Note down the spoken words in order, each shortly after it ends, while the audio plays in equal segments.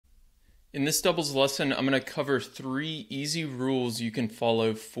In this doubles lesson, I'm going to cover 3 easy rules you can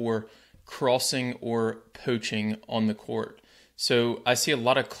follow for crossing or poaching on the court. So I see a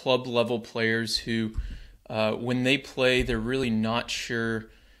lot of club level players who, when they play, they're really not sure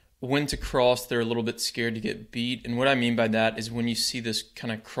when to cross. They're a little bit scared to get beat. And what I mean by that is when you see this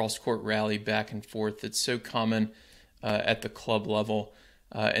kind of cross-court rally back and forth that's so common at the club level.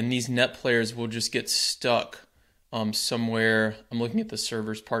 And these net players will just get stuck somewhere. I'm looking at the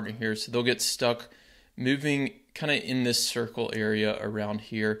server's partner here. So they'll get stuck moving kind of in this circle area around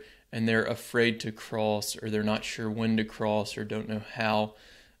here, and they're afraid to cross, or they're not sure when to cross, or don't know how.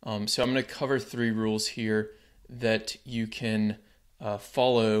 So I'm going to cover 3 rules here that you can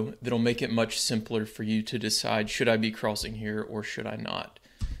follow that'll make it much simpler for you to decide, should I be crossing here or should I not?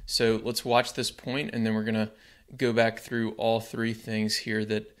 So let's watch this point, and then we're going to go back through all 3 things here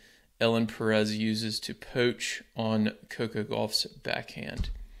that Ellen Perez uses to poach on Coco Gauff's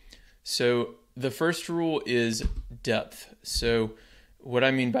backhand. So the first rule is depth. So what I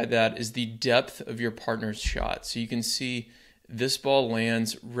mean by that is the depth of your partner's shot. So you can see this ball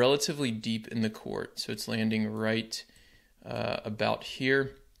lands relatively deep in the court. So it's landing right about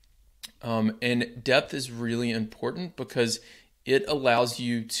here. And depth is really important because it allows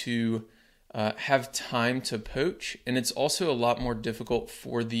you to have time to poach, and it's also a lot more difficult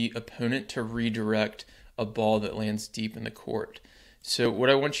for the opponent to redirect a ball that lands deep in the court. So what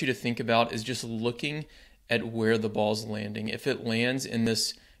I want you to think about is just looking at where the ball's landing. If it lands in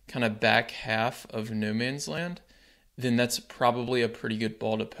this kind of back half of no man's land, then that's probably a pretty good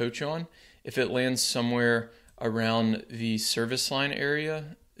ball to poach on. If it lands somewhere around the service line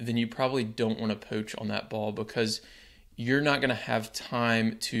area, then you probably don't want to poach on that ball because you're not going to have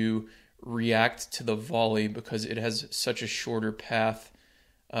time to react to the volley because it has such a shorter path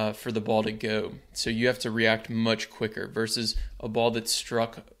for the ball to go. So you have to react much quicker versus a ball that's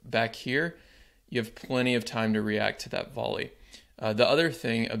struck back here. You have plenty of time to react to that volley. The other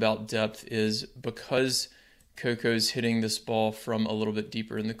thing about depth is because Coco's hitting this ball from a little bit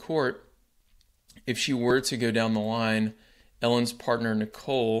deeper in the court, if she were to go down the line, Ellen's partner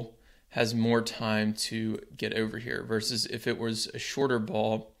Nicole has more time to get over here versus if it was a shorter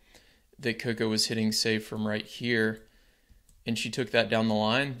ball that Coco was hitting, say, from right here, and she took that down the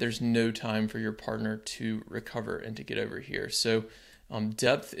line, there's no time for your partner to recover and to get over here. So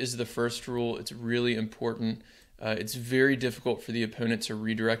depth is the first rule. It's really important. It's very difficult for the opponent to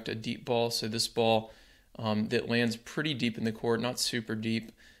redirect a deep ball. So this ball that lands pretty deep in the court, not super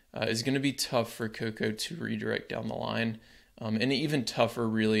deep, is going to be tough for Coco to redirect down the line. And even tougher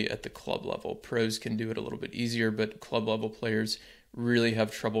really at the club level. Pros can do it a little bit easier, but club level players really have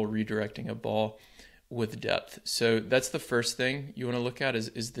trouble redirecting a ball with depth. So that's the first thing you want to look at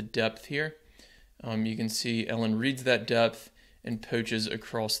is the depth here. You can see Ellen reads that depth and poaches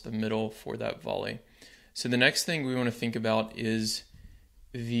across the middle for that volley. So the next thing we want to think about is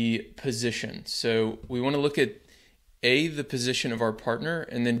the position. So we want to look at A, the position of our partner,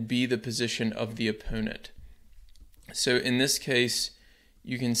 and then B, the position of the opponent. So in this case,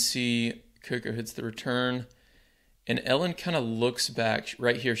 you can see Coco hits the return, and Ellen kind of looks back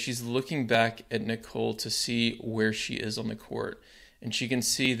right here. She's looking back at Nicole to see where she is on the court. And she can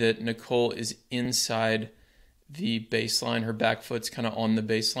see that Nicole is inside the baseline. Her back foot's kind of on the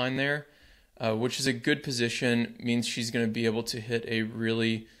baseline there, which is a good position. Means she's going to be able to hit a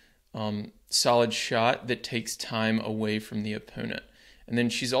really solid shot that takes time away from the opponent. And then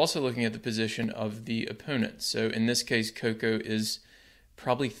she's also looking at the position of the opponent. So in this case, Coco is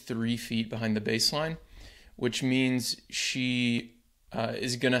probably 3 feet behind the baseline, which means she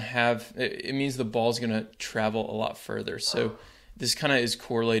is going to have, it means the ball's going to travel a lot further. So this kind of is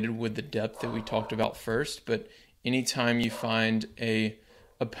correlated with the depth that we talked about first, but anytime you find a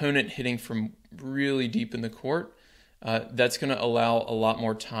opponent hitting from really deep in the court, that's going to allow a lot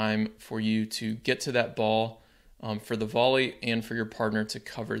more time for you to get to that ball for the volley and for your partner to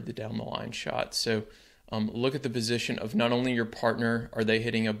cover the down the line shot. So look at the position of not only your partner, are they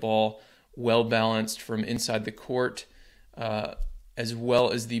hitting a ball well balanced from inside the court, as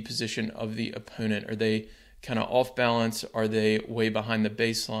well as the position of the opponent. Are they kind of off balance? Are they way behind the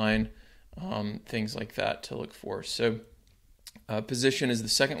baseline? Things like that to look for. So position is the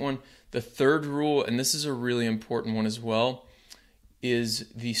second one. The third rule, and this is a really important one as well, is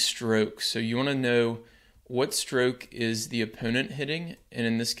the stroke. So you want to know what stroke is the opponent hitting, and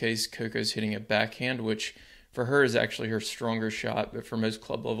in this case, Coco's hitting a backhand, which for her is actually her stronger shot, but for most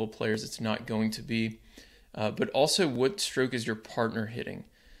club level players, it's not going to be. But also, what stroke is your partner hitting?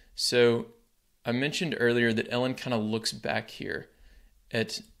 So I mentioned earlier that Ellen kind of looks back here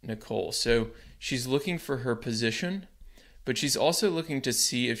at Nicole. So she's looking for her position, but she's also looking to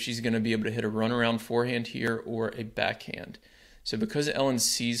see if she's going to be able to hit a runaround forehand here or a backhand. So because Ellen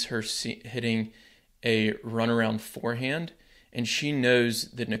sees her hitting a runaround forehand, and she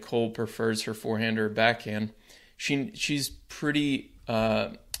knows that Nicole prefers her forehand or backhand, she knows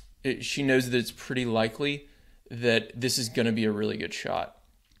that it's pretty likely that this is going to be a really good shot.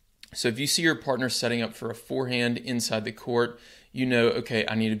 So if you see your partner setting up for a forehand inside the court, you know, okay,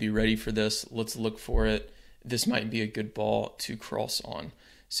 I need to be ready for this. Let's look for it. This might be a good ball to cross on.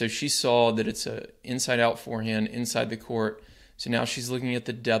 So she saw that it's a inside-out forehand inside the court. So now she's looking at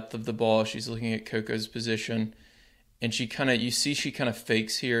the depth of the ball. She's looking at Coco's position. And she kind of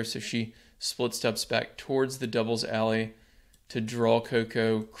fakes here. So she split steps back towards the doubles alley to draw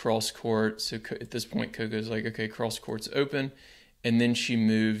Coco cross court. So at this point, Coco's like, okay, cross court's open. And then she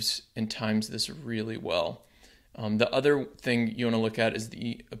moves and times this really well. The other thing you want to look at is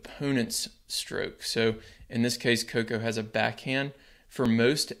the opponent's stroke. So in this case, Coco has a backhand. For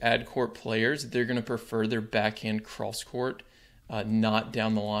most ad court players, they're going to prefer their backhand cross court, not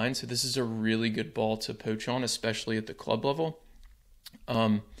down the line. So this is a really good ball to poach on, especially at the club level.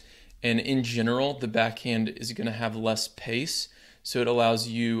 And in general, the backhand is going to have less pace. So it allows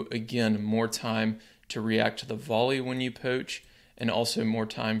you, again, more time to react to the volley when you poach, and also more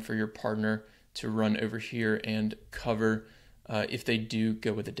time for your partner to run over here and cover if they do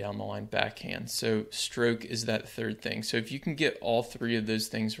go with a down the line backhand. So stroke is that third thing. So if you can get all three of those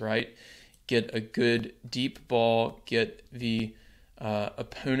things right, get a good deep ball, get the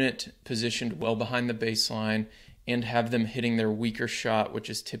opponent positioned well behind the baseline, and have them hitting their weaker shot, which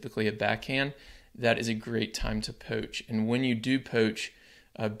is typically a backhand, that is a great time to poach. And when you do poach,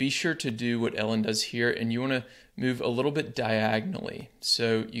 be sure to do what Ellen does here, and you want to move a little bit diagonally.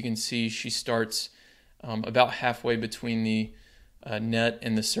 So you can see she starts about halfway between the net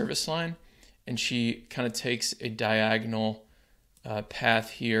and the service line, and she kind of takes a diagonal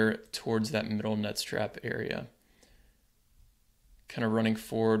path here towards that middle net strap area, kind of running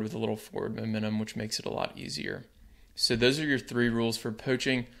forward with a little forward momentum, which makes it a lot easier. So those are your 3 rules for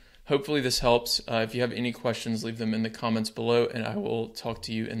poaching. Hopefully this helps. If you have any questions, leave them in the comments below, and I will talk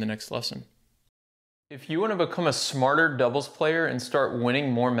to you in the next lesson. If you want to become a smarter doubles player and start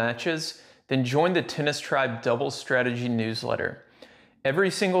winning more matches, then join the Tennis Tribe Doubles Strategy newsletter.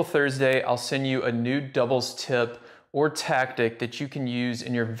 Every single Thursday, I'll send you a new doubles tip or tactic that you can use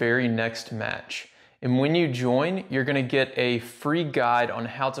in your very next match. And when you join, you're going to get a free guide on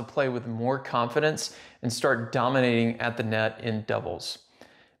how to play with more confidence and start dominating at the net in doubles.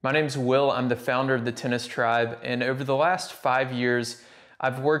 My name's Will. I'm the founder of the Tennis Tribe, and over the last 5 years,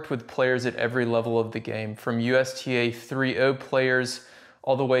 I've worked with players at every level of the game, from USTA 3.0 players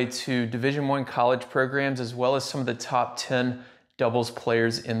all the way to Division I college programs, as well as some of the top 10 doubles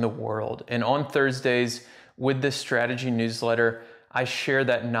players in the world. And on Thursdays, with this strategy newsletter, I share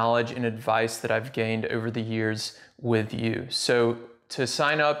that knowledge and advice that I've gained over the years with you. So to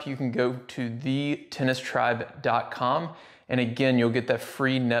sign up, you can go to thetennistribe.com. And again, you'll get that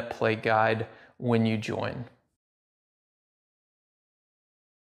free net play guide when you join.